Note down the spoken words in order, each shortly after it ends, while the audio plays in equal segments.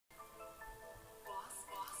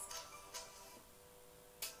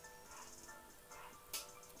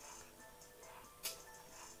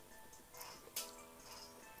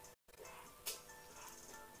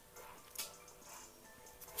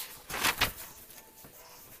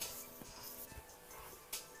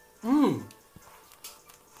Good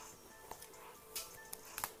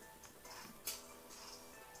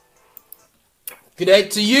day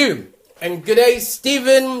to you, and good day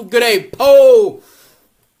Stephen, good day Poe.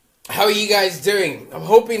 How are you guys doing? I'm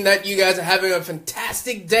hoping that you guys are having a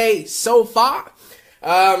fantastic day so far.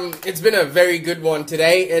 It's been a very good one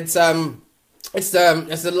today. It's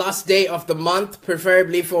the last day of the month,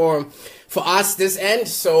 preferably for us this end.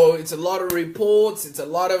 So it's a lot of reports, it's a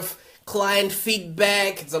lot of client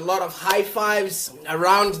feedback, it's a lot of high fives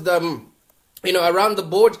around around the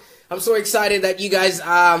board. I'm so excited that you guys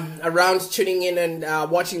are around tuning in and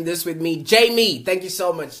watching this with me. Jamie, thank you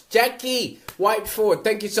so much. Jackie Whiteford,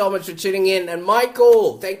 thank you so much for tuning in. And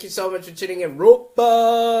Michael, thank you so much for tuning in.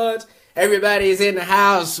 Robert, everybody's in the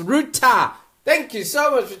house. Ruta, thank you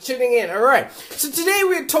so much for tuning in. All right. So today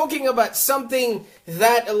we're talking about something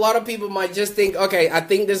that a lot of people might just think, okay, I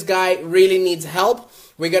think this guy really needs help.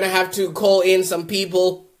 We're going to have to call in some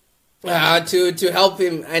people to help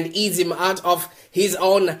him and ease him out of his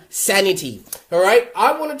own sanity. All right,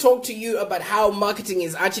 I want to talk to you about how marketing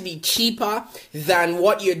is actually cheaper than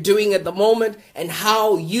what you're doing at the moment, and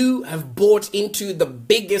how you have bought into the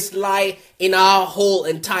biggest lie in our whole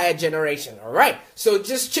entire generation. All right, so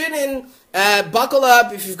just tune in, buckle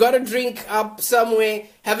up. If you've got a drink up somewhere,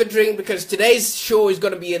 have a drink, because today's show is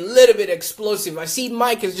going to be a little bit explosive. I see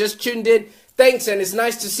Mike has just tuned in. Thanks, and it's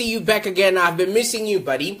nice to see you back again. I've been missing you,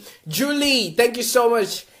 buddy. Julie, thank you so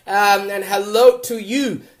much. And hello to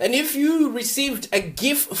you. And if you received a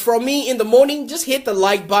gift from me in the morning, just hit the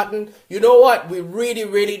like button. You know what? We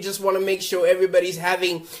really just want to make sure everybody's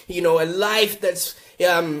having, a life that's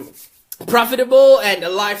profitable, and a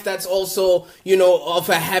life that's also, of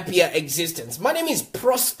a happier existence. My name is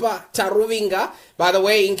Prosper Taruvinga. By the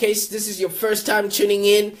way, in case this is your first time tuning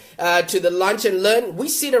in to the Lunch and Learn, we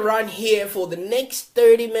sit around here for the next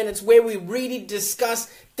 30 minutes where we really discuss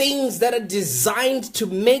things that are designed to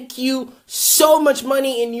make you so much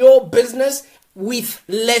money in your business with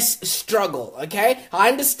less struggle. Okay, I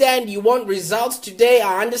understand you want results today.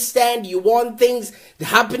 I understand you want things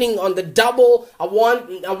happening on the double. I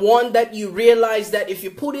want that you realize that if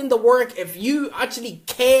you put in the work, if you actually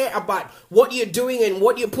care about what you're doing and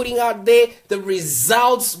what you're putting out there, the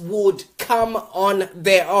results would come on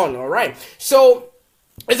their own. All right, so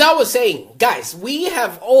as I was saying, guys, we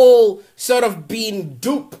have all sort of been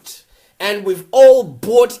duped, and we've all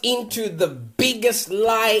bought into the biggest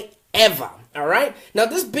lie ever. All right. Now,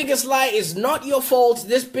 this biggest lie is not your fault.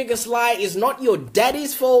 This biggest lie is not your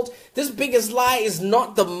daddy's fault. This biggest lie is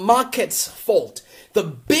not the market's fault. The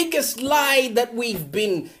biggest lie that we've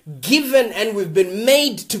been given and we've been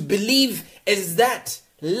made to believe is that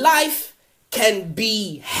life can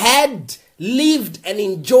be had, lived, and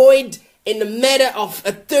enjoyed in a matter of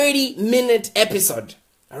a 30-minute episode.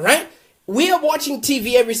 All right. We are watching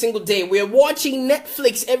TV every single day. We are watching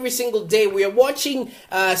Netflix every single day. We are watching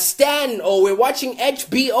Stan, or we're watching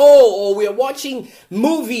HBO, or we are watching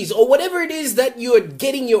movies, or whatever it is that you are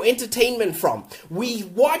getting your entertainment from. We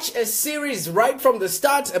watch a series right from the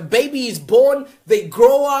start. A baby is born, they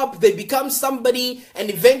grow up, they become somebody, and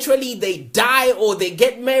eventually they die, or they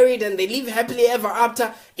get married and they live happily ever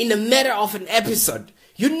after in a matter of an episode.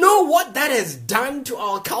 You know what that has done to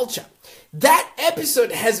our culture? That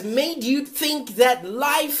episode has made you think that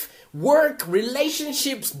life, work,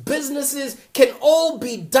 relationships, businesses can all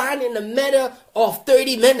be done in a matter of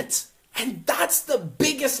 30 minutes. And that's the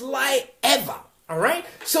biggest lie ever. All right.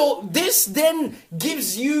 So this then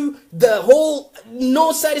gives you the whole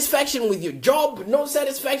no satisfaction with your job, no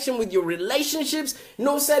satisfaction with your relationships,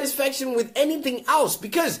 no satisfaction with anything else,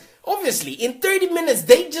 because obviously in 30 minutes,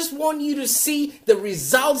 they just want you to see the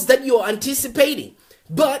results that you're anticipating.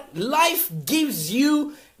 But life gives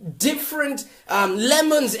you different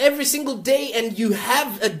lemons every single day, and you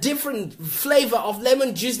have a different flavor of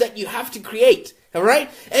lemon juice that you have to create. All right.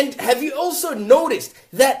 And have you also noticed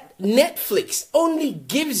that Netflix only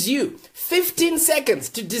gives you 15 seconds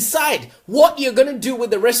to decide what you're going to do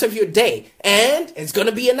with the rest of your day, and it's going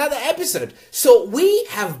to be another episode. So we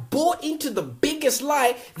have bought into the biggest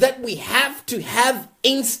lie that we have to have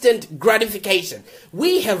instant gratification.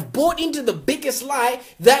 We have bought into the biggest lie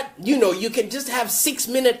that, you can just have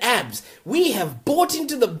 6-minute abs. We have bought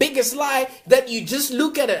into the biggest lie that you just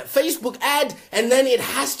look at a Facebook ad and then it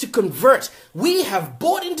has to convert. We have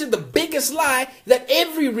bought into the biggest lie that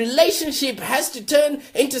every relationship has to turn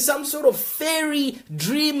into some sort of fairy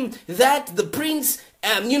dream, that the prince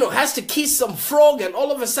has to kiss some frog and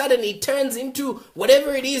all of a sudden it turns into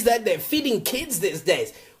whatever it is that they're feeding kids these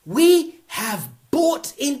days. We have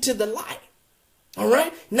bought into the lie. All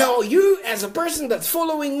right. Now, you as a person that's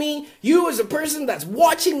following me, you as a person that's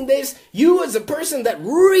watching this, you as a person that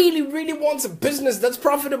really, really wants a business that's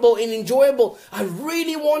profitable and enjoyable, I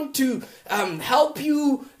really want to help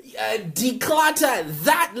you declutter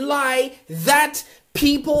that lie that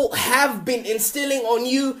people have been instilling on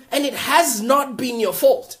you, and it has not been your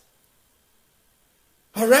fault.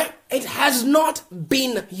 All right? It has not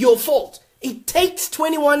been your fault. It takes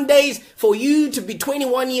 21 days for you to be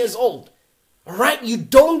 21 years old. All right? You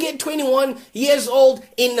don't get 21 years old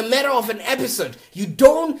in the matter of an episode. You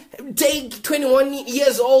don't take 21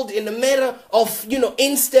 years old in the matter of,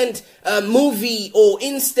 instant movie or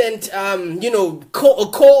instant,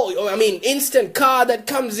 instant car that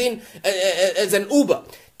comes in as an Uber.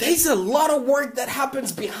 There's a lot of work that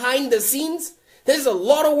happens behind the scenes. There's a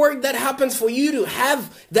lot of work that happens for you to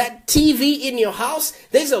have that TV in your house.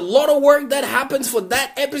 There's a lot of work that happens for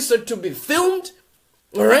that episode to be filmed.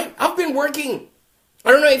 All right, I've been working. I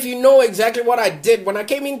don't know if you know exactly what I did when I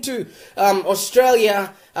came into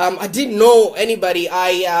Australia. I didn't know anybody.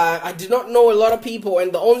 I did not know a lot of people,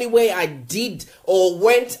 and the only way I did or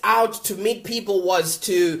went out to meet people was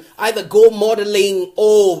to either go modeling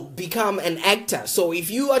or become an actor. So if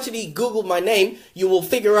you actually Google my name, you will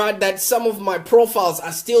figure out that some of my profiles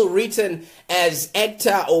are still written as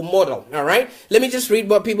actor or model. All right, let me just read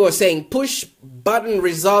what people are saying. Push button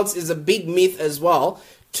results is a big myth as well.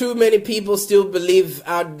 Too many people still believe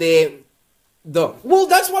out there though. Well,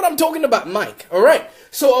 that's what I'm talking about, Mike. All right.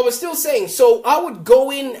 So I was still saying, so I would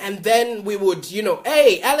go in and then we would,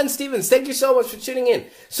 hey, Alan Stevens, thank you so much for tuning in.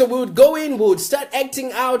 So we would go in, we would start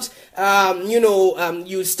acting out,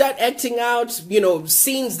 you start acting out,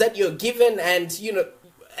 scenes that you're given, and,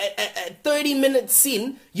 a 30-minute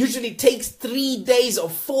scene usually takes 3 days or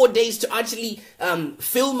 4 days to actually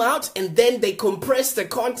film out, and then they compress the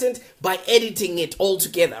content by editing it all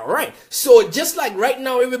together. All right. So just like right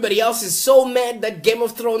now, everybody else is so mad that Game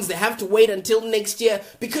of Thrones, they have to wait until next year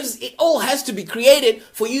because it all has to be created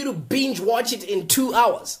for you to binge watch it in 2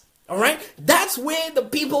 hours. All right, that's where the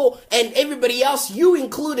people and everybody else, you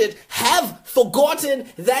included, have forgotten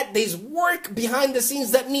that there's work behind the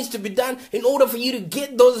scenes that needs to be done in order for you to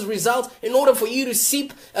get those results, in order for you to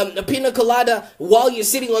sip a pina colada while you're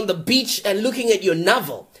sitting on the beach and looking at your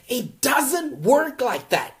novel. It doesn't work like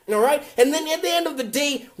that. All right. And then at the end of the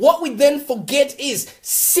day, what we then forget is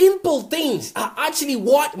simple things are actually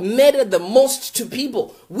what matter the most to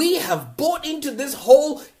people. We have bought into this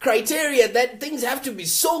whole criteria that things have to be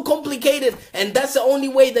so complicated, and that's the only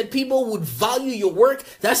way that people would value your work.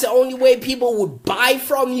 That's the only way people would buy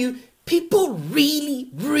from you. People really,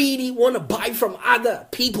 really want to buy from other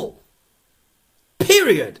people.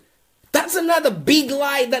 Period. That's another big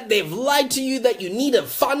lie that they've lied to you, that you need a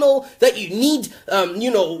funnel, that you need,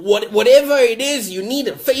 whatever it is, you need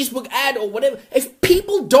a Facebook ad or whatever. If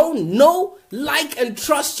people don't know, like, and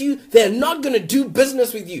trust you, they're not going to do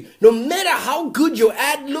business with you. No matter how good your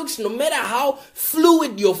ad looks, no matter how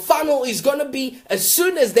fluid your funnel is going to be, as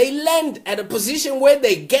soon as they land at a position where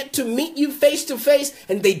they get to meet you face to face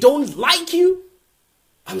and they don't like you,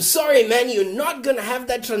 I'm sorry, man, you're not going to have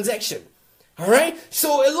that transaction. All right.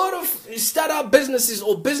 So a lot of startup businesses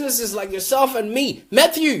or businesses like yourself and me,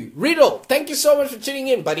 Matthew Riddle, thank you so much for tuning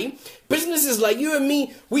in, buddy. Businesses like you and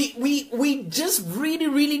me, we just really,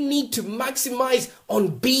 really need to maximize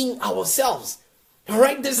on being ourselves. All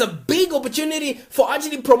right. There's a big opportunity for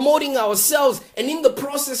actually promoting ourselves, and in the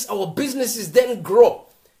process, our businesses then grow.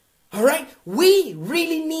 All right. We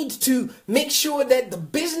really need to make sure that the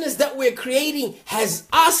business that we're creating has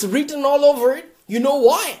us written all over it. You know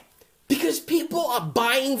why? Because people are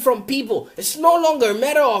buying from people. It's no longer a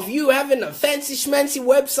matter of you having a fancy schmancy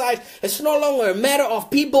website. It's no longer a matter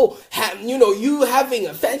of people you having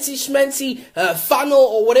a fancy schmancy funnel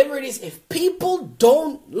or whatever it is. If people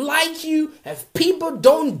don't like you, if people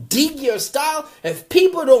don't dig your style, if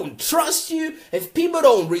people don't trust you, if people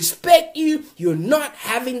don't respect you, you're not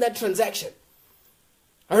having that transaction.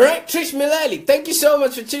 All right, Trish Milali, thank you so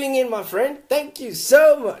much for tuning in, my friend. Thank you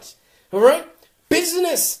so much. All right,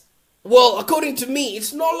 business. Well, according to me,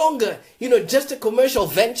 it's no longer, just a commercial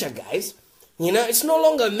venture, guys. It's no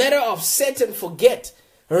longer a matter of set and forget.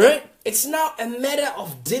 All right? It's now a matter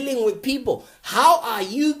of dealing with people. How are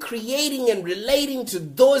you creating and relating to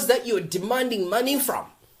those that you're demanding money from?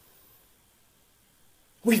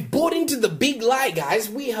 We've bought into the big lie, guys.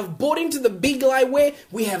 We have bought into the big lie where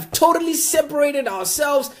we have totally separated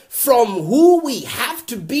ourselves from who we have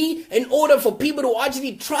to be in order for people to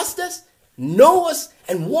actually trust us, know us,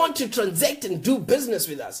 and want to transact and do business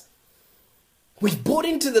with us. We've bought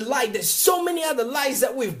into the lie. There's so many other lies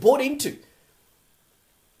that we've bought into.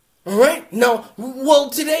 All right. Now, well,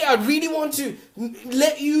 today I really want to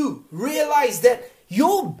let you realize that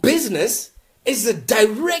your business is a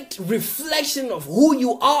direct reflection of who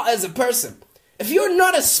you are as a person. If you're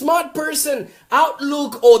not a smart person,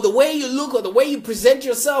 outlook or the way you look or the way you present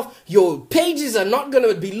yourself, your pages are not going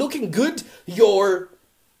to be looking good. Your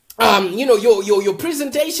your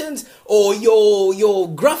presentations or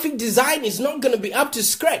your graphic design is not going to be up to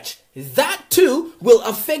scratch. That too will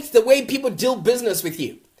affect the way people deal business with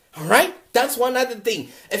you. All right? That's one other thing.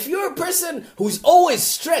 If you're a person who's always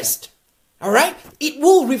stressed, all right, it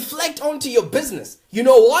will reflect onto your business. You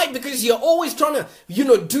know why? Because you're always trying to,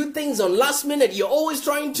 do things on last minute. You're always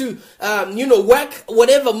trying to, whack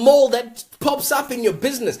whatever mold that pops up in your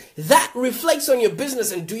business. That reflects on your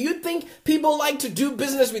business. And do you think people like to do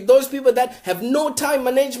business with those people that have no time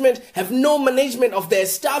management, have no management of their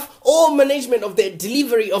staff or management of their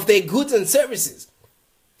delivery of their goods and services?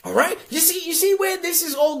 All right, you see where this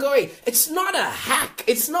is all going. It's not a hack.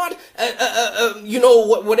 It's not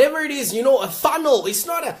whatever it is. A funnel. It's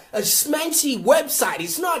not a smancy website.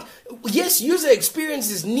 It's not. Yes, user experience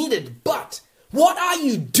is needed, but what are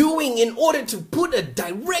you doing in order to put a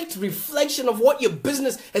direct reflection of what your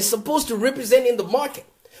business is supposed to represent in the market?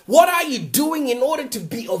 What are you doing in order to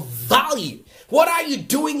be of value? What are you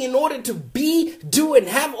doing in order to do, and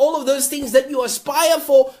have all of those things that you aspire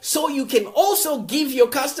for, so you can also give your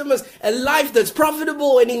customers a life that's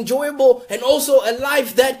profitable and enjoyable, and also a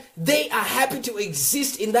life that they are happy to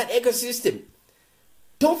exist in that ecosystem?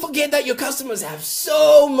 Don't forget that your customers have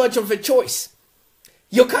so much of a choice.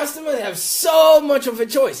 Your customers have so much of a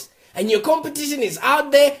choice, and your competition is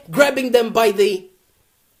out there grabbing them by the...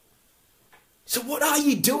 So what are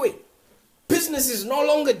you doing? Business is no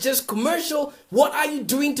longer just commercial. What are you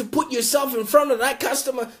doing to put yourself in front of that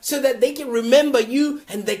customer so that they can remember you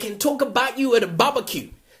and they can talk about you at a barbecue,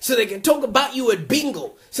 so they can talk about you at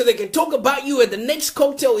bingo, so they can talk about you at the next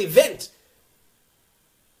cocktail event?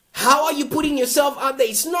 How are you putting yourself out there?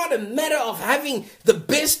 It's not a matter of having the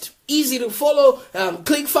best, easy to follow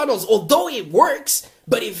ClickFunnels, although it works.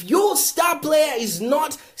 But if your star player is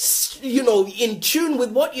not, in tune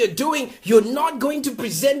with what you're doing, you're not going to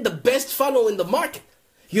present the best funnel in the market.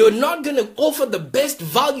 You're not going to offer the best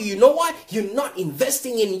value. You know why? You're not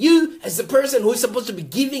investing in you as the person who is supposed to be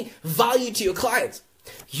giving value to your clients.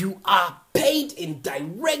 You are paid in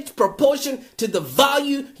direct proportion to the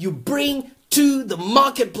value you bring to the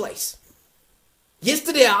marketplace.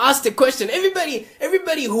 Yesterday I asked a question.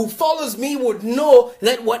 Everybody who follows me would know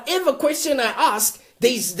that whatever question I ask,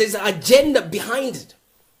 there's an agenda behind it.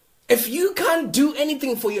 If you can't do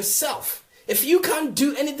anything for yourself, if you can't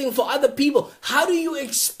do anything for other people, how do you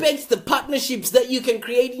expect the partnerships that you can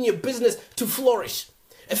create in your business to flourish?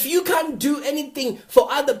 If you can't do anything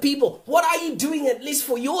for other people, what are you doing at least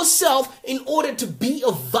for yourself in order to be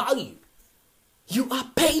of value? You are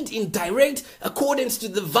paid in direct accordance to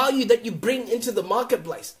the value that you bring into the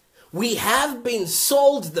marketplace. We have been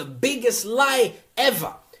sold the biggest lie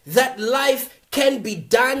ever, that life can be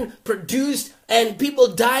done, produced, and people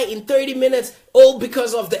die in 30 minutes, all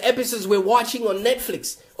because of the episodes we're watching on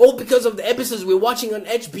Netflix, all because of the episodes we're watching on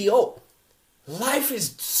HBO. Life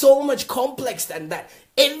is so much complex than that.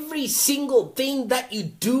 Every single thing that you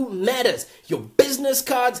do matters. Your business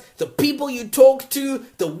cards, the people you talk to,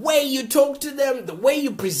 the way you talk to them, the way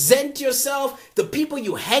you present yourself, the people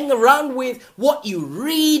you hang around with, what you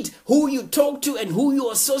read, who you talk to, and who you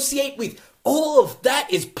associate with. All of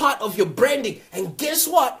that is part of your branding. And guess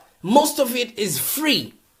what? Most of it is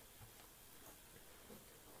free.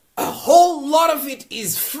 A whole lot of it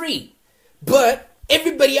is free. But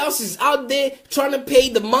everybody else is out there trying to pay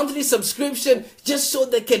the monthly subscription just so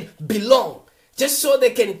they can belong, just so they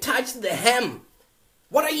can touch the hem.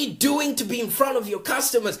 What are you doing to be in front of your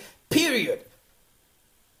customers? Period.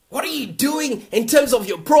 What are you doing in terms of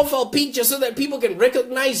your profile picture so that people can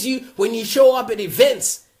recognize you when you show up at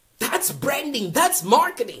events? That's branding. That's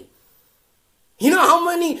marketing. You know how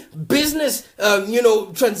many business,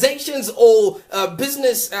 transactions or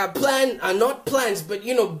business not plans, but,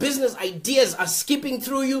 business ideas are skipping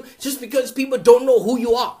through you just because people don't know who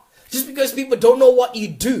you are. Just because people don't know what you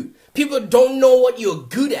do. People don't know what you're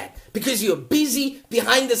good at because you're busy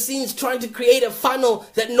behind the scenes trying to create a funnel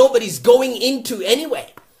that nobody's going into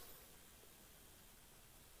anyway.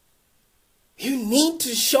 You need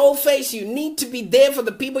to show face. You need to be there for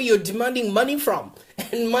the people you're demanding money from.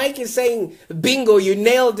 And Mike is saying, bingo, you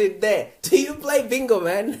nailed it there. Do you play bingo,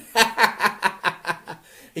 man?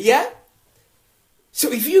 Yeah?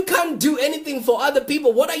 So if you can't do anything for other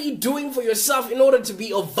people, what are you doing for yourself in order to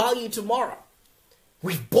be of value tomorrow?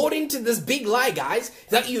 We've bought into this big lie, guys,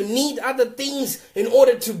 that you need other things in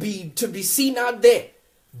order to be seen out there.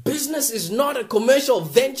 Business is not a commercial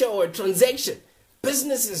venture or a transaction.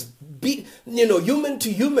 Business is human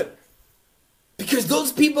to human. Because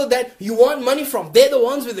those people that you want money from, they're the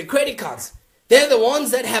ones with the credit cards. They're the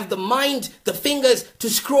ones that have the mind, the fingers to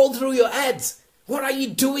scroll through your ads. What are you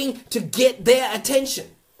doing to get their attention?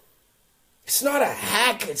 It's not a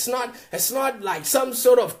hack. It's not like some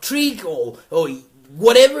sort of trick or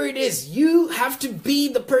whatever it is. You have to be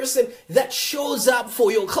the person that shows up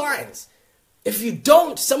for your clients. If you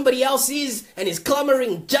don't, somebody else is and is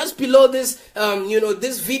clamoring just below this,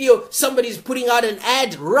 this video. Somebody's putting out an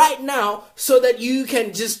ad right now so that you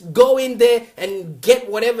can just go in there and get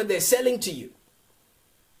whatever they're selling to you.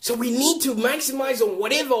 So we need to maximize on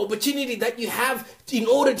whatever opportunity that you have in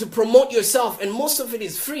order to promote yourself. And most of it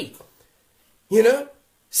is free.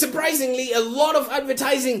 Surprisingly, a lot of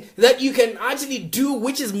advertising that you can actually do,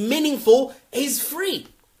 which is meaningful, is free.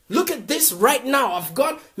 Look at this right now. I've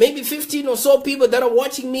got maybe 15 or so people that are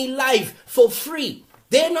watching me live for free.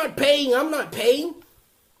 They're not paying. I'm not paying.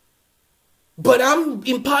 But I'm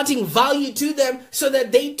imparting value to them so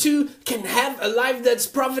that they too can have a life that's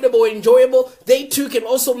profitable, enjoyable. They too can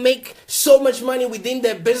also make so much money within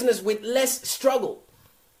their business with less struggle.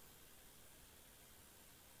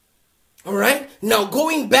 All right. Now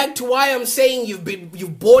going back to why I'm saying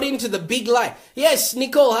you've bought into the big lie. Yes,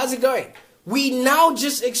 Nicole, how's it going? We now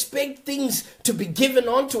just expect things to be given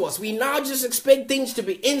onto us. We now just expect things to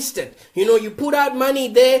be instant. You put out money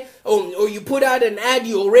there or you put out an ad,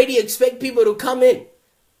 you already expect people to come in.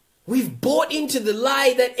 We've bought into the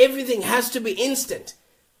lie that everything has to be instant.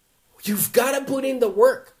 You've got to put in the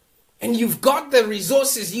work. And you've got the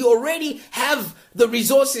resources. You already have the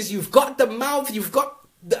resources. You've got the mouth. You've got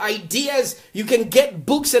the ideas. You can get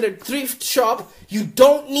books at a thrift shop. You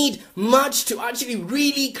don't need much to actually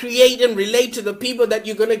really create and relate to the people that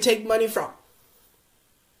you're going to take money from.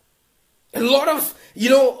 A lot of,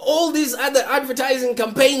 all these other advertising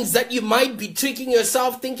campaigns that you might be tricking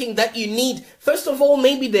yourself thinking that you need. First of all,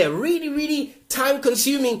 maybe they're really, really time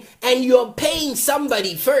consuming and you're paying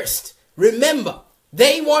somebody first. Remember,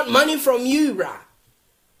 they want money from you, brah.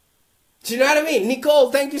 Do you know what I mean?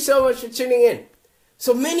 Nicole, thank you so much for tuning in.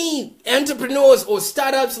 So many entrepreneurs or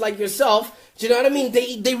startups like yourself, do you know what I mean?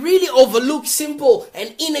 They really overlook simple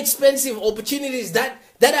and inexpensive opportunities that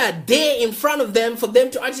are there in front of them for them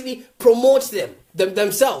to actually promote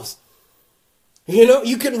themselves.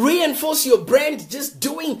 You can reinforce your brand just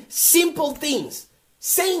doing simple things.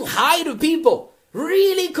 Saying hi to people.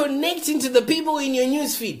 Really connecting to the people in your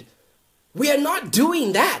newsfeed. We are not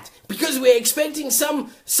doing that because we're expecting some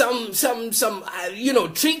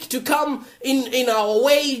trick to come in our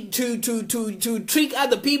way to trick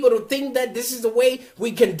other people to think that this is the way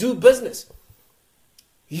we can do business.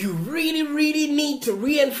 You really, really need to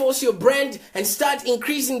reinforce your brand and start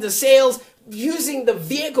increasing the sales using the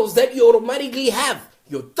vehicles that you automatically have.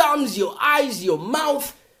 Your thumbs, your eyes, your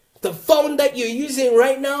mouth, the phone that you're using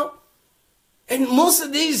right now. And most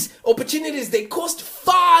of these opportunities, they cost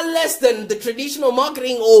far less than the traditional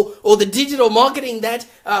marketing or the digital marketing that,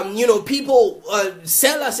 people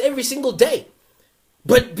sell us every single day.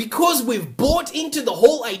 But because we've bought into the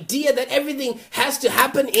whole idea that everything has to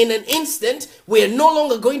happen in an instant, we are no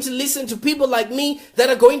longer going to listen to people like me that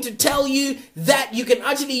are going to tell you that you can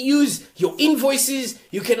actually use your invoices,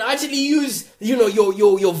 you can actually use, your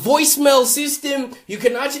voicemail system, you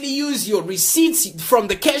can actually use your receipts from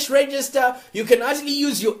the cash register, you can actually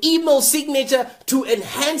use your email signature to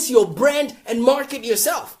enhance your brand and market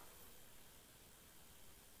yourself.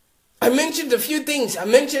 I mentioned a few things. I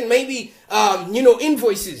mentioned maybe,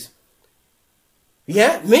 invoices.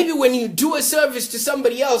 Yeah, maybe when you do a service to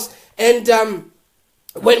somebody else and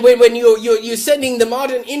when you're sending them out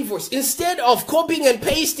an invoice, instead of copying and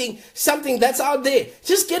pasting something that's out there,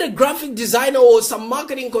 just get a graphic designer or some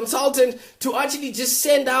marketing consultant to actually just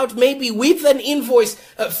send out maybe with an invoice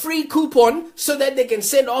a free coupon so that they can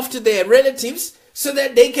send off to their relatives so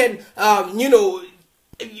that they can,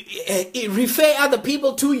 refer other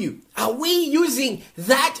people to you. Are we using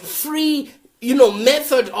that free,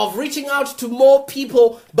 method of reaching out to more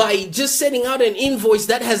people by just sending out an invoice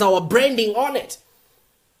that has our branding on it?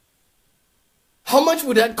 How much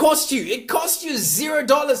would that cost you? It costs you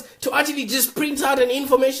 $0 to actually just print out an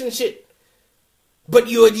information sheet. But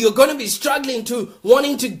you're going to be struggling to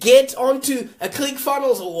wanting to get onto a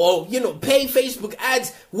ClickFunnels or pay Facebook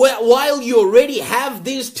ads while you already have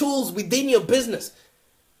these tools within your business.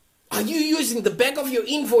 Are you using the back of your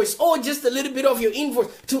invoice or just a little bit of your invoice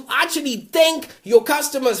to actually thank your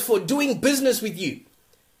customers for doing business with you?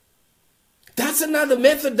 That's another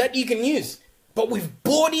method that you can use. But we've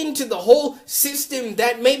bought into the whole system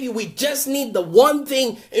that maybe we just need the one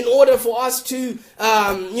thing in order for us to,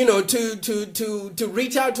 to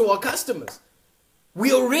reach out to our customers.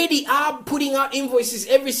 We already are putting out invoices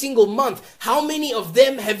every single month. How many of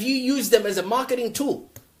them have you used them as a marketing tool?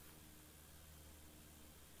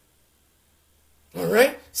 All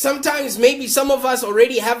right. Sometimes maybe some of us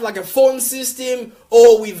already have like a phone system,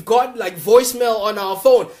 or we've got like voicemail on our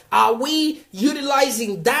phone. Are we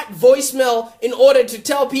utilizing that voicemail in order to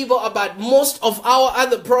tell people about most of our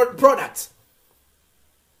other products?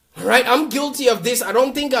 All right, I'm guilty of this. I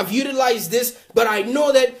don't think I've utilized this, but I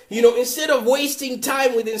know that, instead of wasting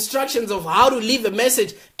time with instructions of how to leave a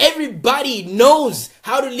message, everybody knows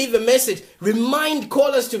how to leave a message. Remind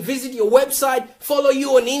callers to visit your website, follow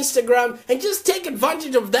you on Instagram, and just take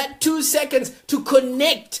advantage of that 2 seconds to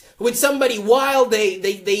connect with somebody while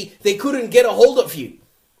they couldn't get a hold of you.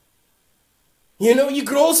 You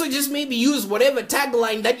could also just maybe use whatever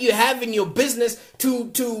tagline that you have in your business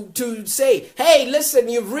to say, hey, listen,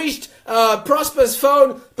 you've reached Prosper's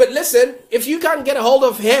phone, but listen, if you can't get a hold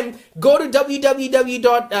of him, go to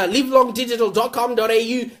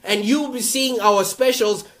www.livelongdigital.com.au and you'll be seeing our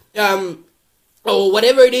specials, or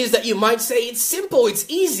whatever it is that you might say. It's simple, it's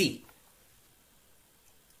easy.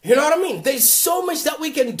 You know what I mean? There's so much that we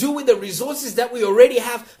can do with the resources that we already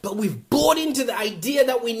have, but we've bought into the idea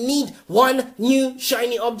that we need one new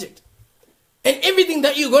shiny object. And everything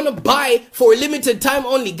that you're going to buy for a limited time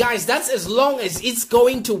only, guys, that's as long as it's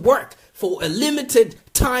going to work for a limited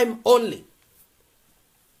time only.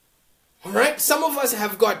 All right? Some of us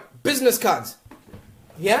have got business cards.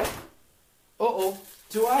 Yeah?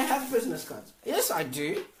 Do I have business cards? Yes, I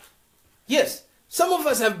do. Yes. Some of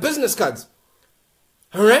us have business cards.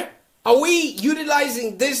 All right? Are we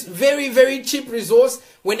utilizing this very, very cheap resource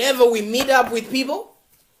whenever we meet up with people?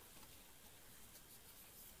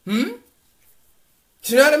 Do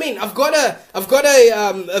you know what I mean? I've got a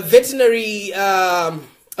veterinary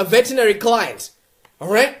client. All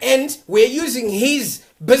right? And we're using his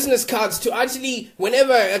business cards to actually,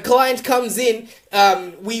 whenever a client comes in,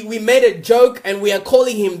 we made a joke and we are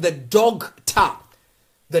calling him the dog tap.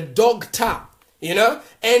 The dog tap.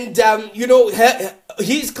 And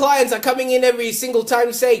his clients are coming in every single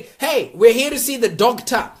time saying, hey, we're here to see the dog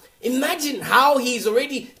tap. Imagine how he's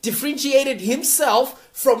already differentiated himself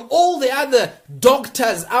from all the other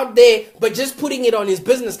doctors out there by just putting it on his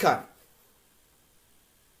business card.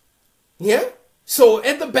 Yeah? So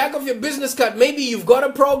at the back of your business card, maybe you've got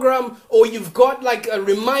a program, or you've got like a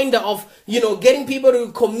reminder of, getting people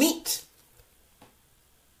to commit.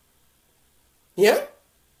 Yeah?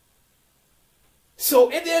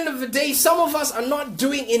 So at the end of the day, some of us are not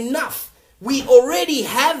doing enough. We already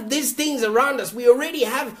have these things around us. We already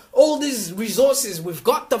have all these resources. We've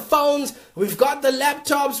got the phones, we've got the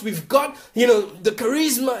laptops, we've got, the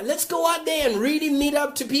charisma. Let's go out there and really meet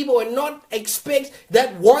up to people and not expect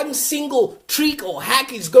that one single trick or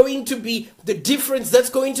hack is going to be the difference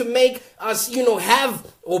that's going to make us, have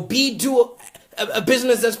or do a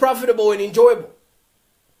business that's profitable and enjoyable.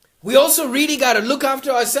 We also really got to look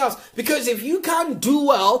after ourselves, because if you can't do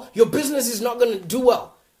well, your business is not going to do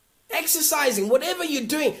well. Exercising, whatever you're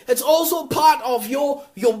doing, it's also part of your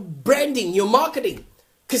branding, your marketing.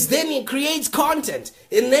 Because then it creates content,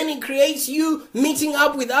 and then it creates you meeting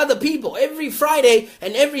up with other people. Every Friday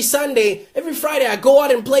and every Sunday, I go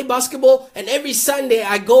out and play basketball, and every Sunday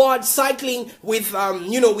I go out cycling with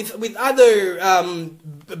other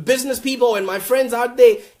business people and my friends out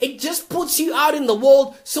there. It just puts you out in the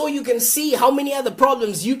world so you can see how many other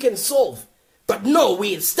problems you can solve. But no,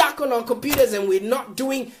 we're stuck on our computers and we're not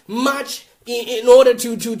doing much in order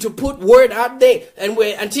to put word out there, and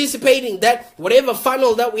we're anticipating that whatever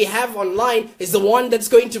funnel that we have online is the one that's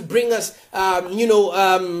going to bring us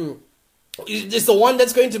is the one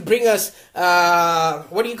that's going to bring us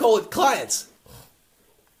clients.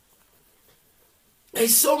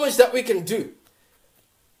 There's so much that we can do.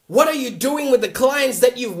 What are you doing with the clients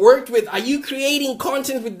that you've worked with? Are you creating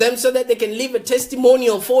content with them so that they can leave a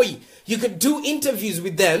testimonial for you? You could do interviews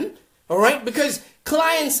with them, all right? Because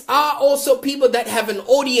clients are also people that have an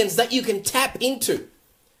audience that you can tap into.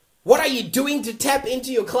 What are you doing to tap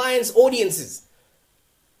into your clients' audiences?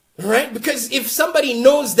 All right? Because if somebody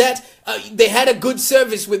knows that they had a good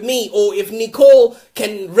service with me, or if Nicole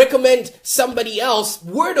can recommend somebody else,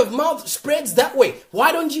 word of mouth spreads that way.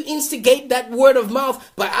 Why don't you instigate that word of mouth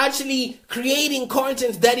by actually creating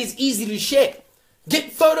content that is easy to share?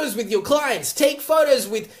 Get photos with your clients. Take photos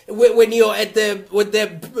when you're at their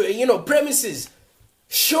premises.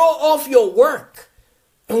 Show off your work.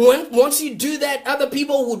 And once you do that, other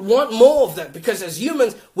people would want more of that, because as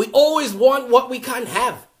humans, we always want what we can't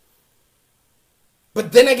have.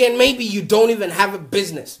 But then again, maybe you don't even have a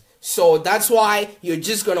business. So that's why you're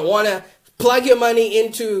just going to want to plug your money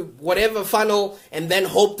into whatever funnel and then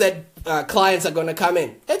hope that clients are going to come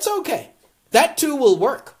in. It's okay. That too will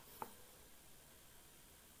work.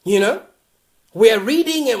 You know? We're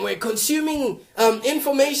reading and we're consuming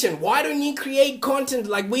information. Why don't you create content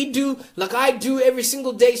like we do, like I do every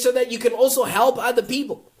single day, so that you can also help other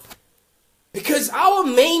people? Because our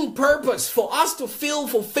main purpose for us to feel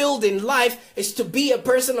fulfilled in life is to be a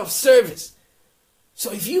person of service.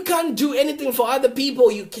 So if you can't do anything for other people,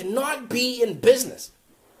 you cannot be in business.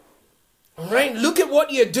 All right, look at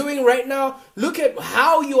what you're doing right now. Look at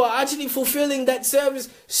how you are actually fulfilling that service.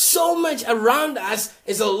 So much around us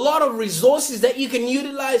is a lot of resources that you can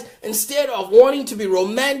utilize instead of wanting to be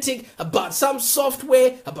romantic about some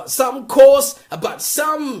software, about some course, about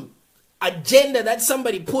some agenda that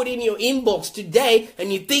somebody put in your inbox today,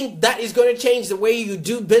 and you think that is going to change the way you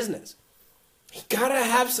do business. You gotta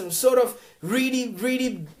have some sort of really,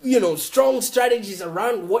 strong strategies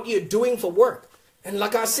around what you're doing for work. And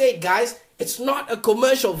like I said, guys, it's not a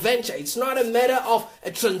commercial venture. It's not a matter of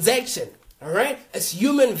a transaction. All right? It's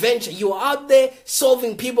human venture. You are out there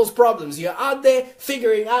solving people's problems. You're out there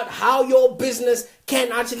figuring out how your business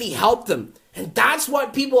can actually help them. And that's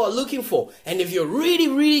what people are looking for. And if you're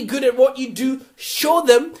really good at what you do, show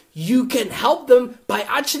them you can help them by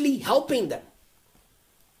actually helping them.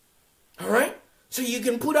 All right? So you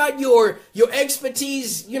can put out your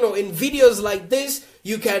expertise, in videos like this.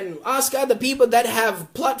 You can ask other people that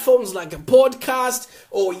have platforms like a podcast,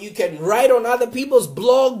 or you can write on other people's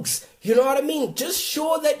blogs. You know what I mean? Just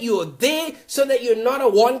show that you're there so that you're not a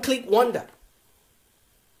one-click wonder.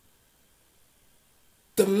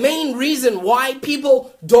 The main reason why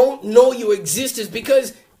people don't know you exist is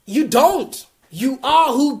because you don't. You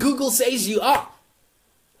are who Google says you are.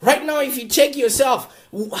 Right now, if you check yourself,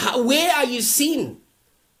 where are you seen?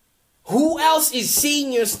 Who else is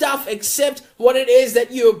seeing your stuff except what it is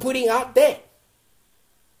that you're putting out there?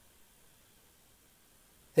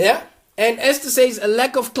 Yeah? And Esther says, a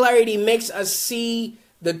lack of clarity makes us see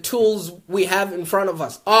the tools we have in front of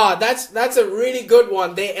us. That's a really good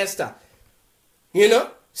one there, Esther.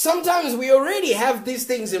 Sometimes we already have these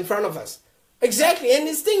things in front of us. Exactly, and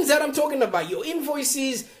it's things that I'm talking about. Your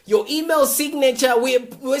invoices, your email signature.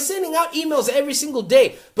 We're sending out emails every single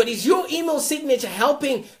day. But is your email signature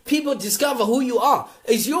helping people discover who you are?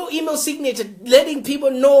 Is your email signature letting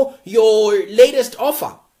people know your latest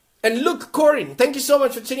offer? And look, Corin, thank you so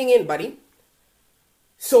much for tuning in, buddy.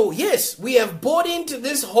 So yes, we have bought into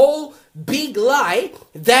this whole big lie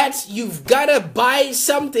that you've got to buy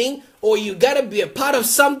something or you got to be a part of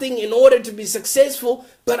something in order to be successful.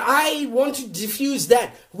 But I want to diffuse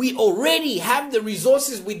that. We already have the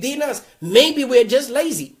resources within us. Maybe we're just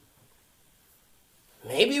lazy.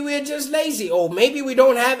 Maybe we're just lazy, or maybe we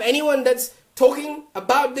don't have anyone that's talking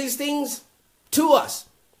about these things to us.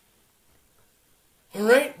 All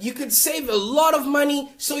right? You could save a lot of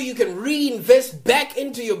money so you can reinvest back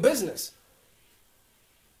into your business.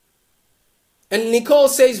 And Nicole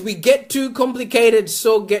says, we get too complicated,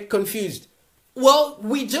 so get confused. Well,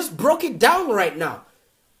 we just broke it down right now.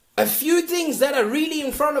 A few things that are really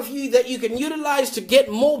in front of you that you can utilize to get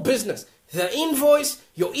more business. The invoice,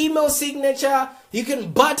 your email signature, you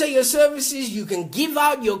can barter your services, you can give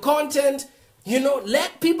out your content.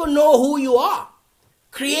 Let people know who you are.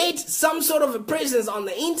 Create some sort of a presence on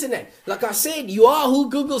the internet. Like I said, you are who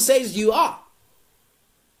Google says you are.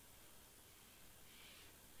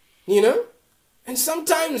 And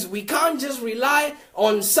sometimes we can't just rely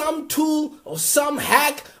on some tool or some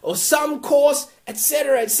hack or some course,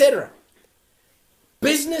 etc., etc.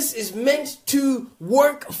 Business is meant to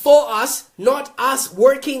work for us, not us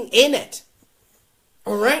working in it.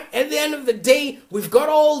 All right? At the end of the day, we've got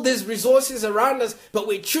all these resources around us, but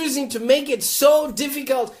we're choosing to make it so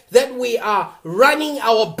difficult that we are running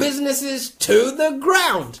our businesses to the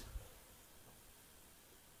ground.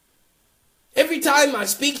 Every time I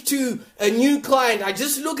speak to a new client, I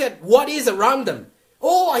just look at what is around them.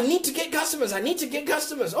 Oh, I need to get customers. I need to get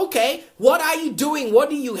customers. Okay, what are you doing? What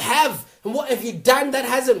do you have? And what have you done that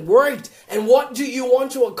hasn't worked? And what do you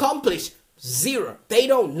want to accomplish? Zero. They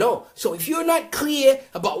don't know. So if you're not clear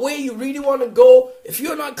about where you really want to go, if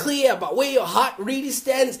you're not clear about where your heart really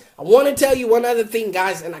stands, I want to tell you one other thing,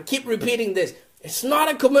 guys, and I keep repeating this. It's not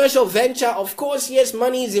a commercial venture. Of course, yes,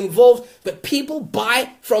 money is involved, but people buy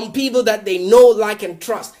from people that they know, like, and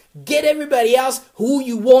trust. Get everybody else who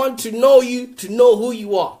you want to know you to know who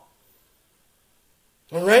you are.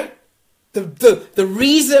 All right? The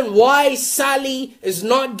reason why Sally is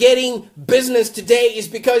not getting business today is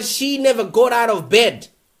because she never got out of bed.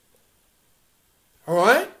 All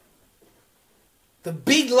right? The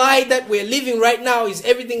big lie that we're living right now is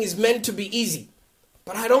everything is meant to be easy.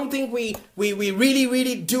 But I don't think we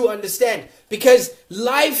really do understand, because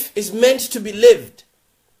life is meant to be lived.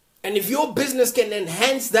 And if your business can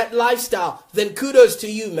enhance that lifestyle, then kudos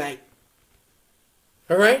to you, mate.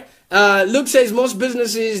 Alright? Luke says most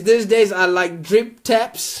businesses these days are like drip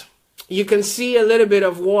taps. You can see a little bit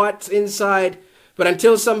of what's inside, but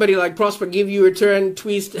until somebody like Prosper give you a turn,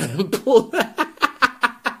 twist, and pull.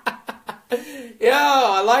 Yo,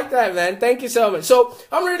 I like that, man. Thank you so much. So,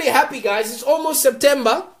 I'm really happy, guys. It's almost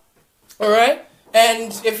September. Alright?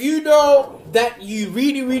 And if you know that you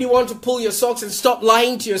really want to pull your socks and stop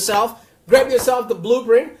lying to yourself, grab yourself the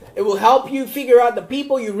blueprint. It will help you figure out the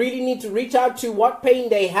people you really need to reach out to, what pain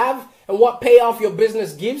they have, and what payoff your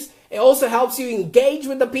business gives. It also helps you engage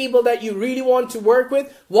with the people that you really want to work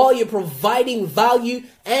with while you're providing value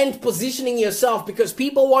and positioning yourself, because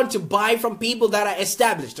people want to buy from people that are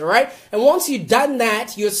established, all right? And once you've done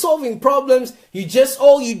that, you're solving problems.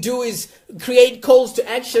 All you do is create calls to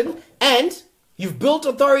action, and you've built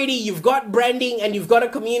authority, you've got branding, and you've got a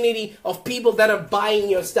community of people that are buying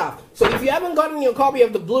your stuff. So if you haven't gotten your copy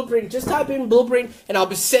of the blueprint, just type in blueprint and I'll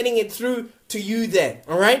be sending it through to you then,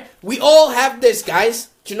 all right? We all have this, guys.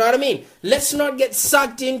 Do you know what I mean? Let's not get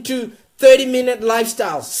sucked into 30-minute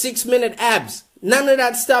lifestyles, 6-minute abs. None of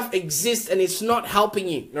that stuff exists, and it's not helping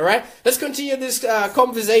you. All right, let's continue this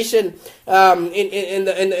conversation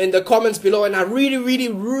in the comments below. And I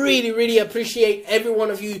really appreciate every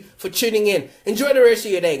one of you for tuning in. Enjoy the rest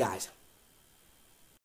of your day, guys.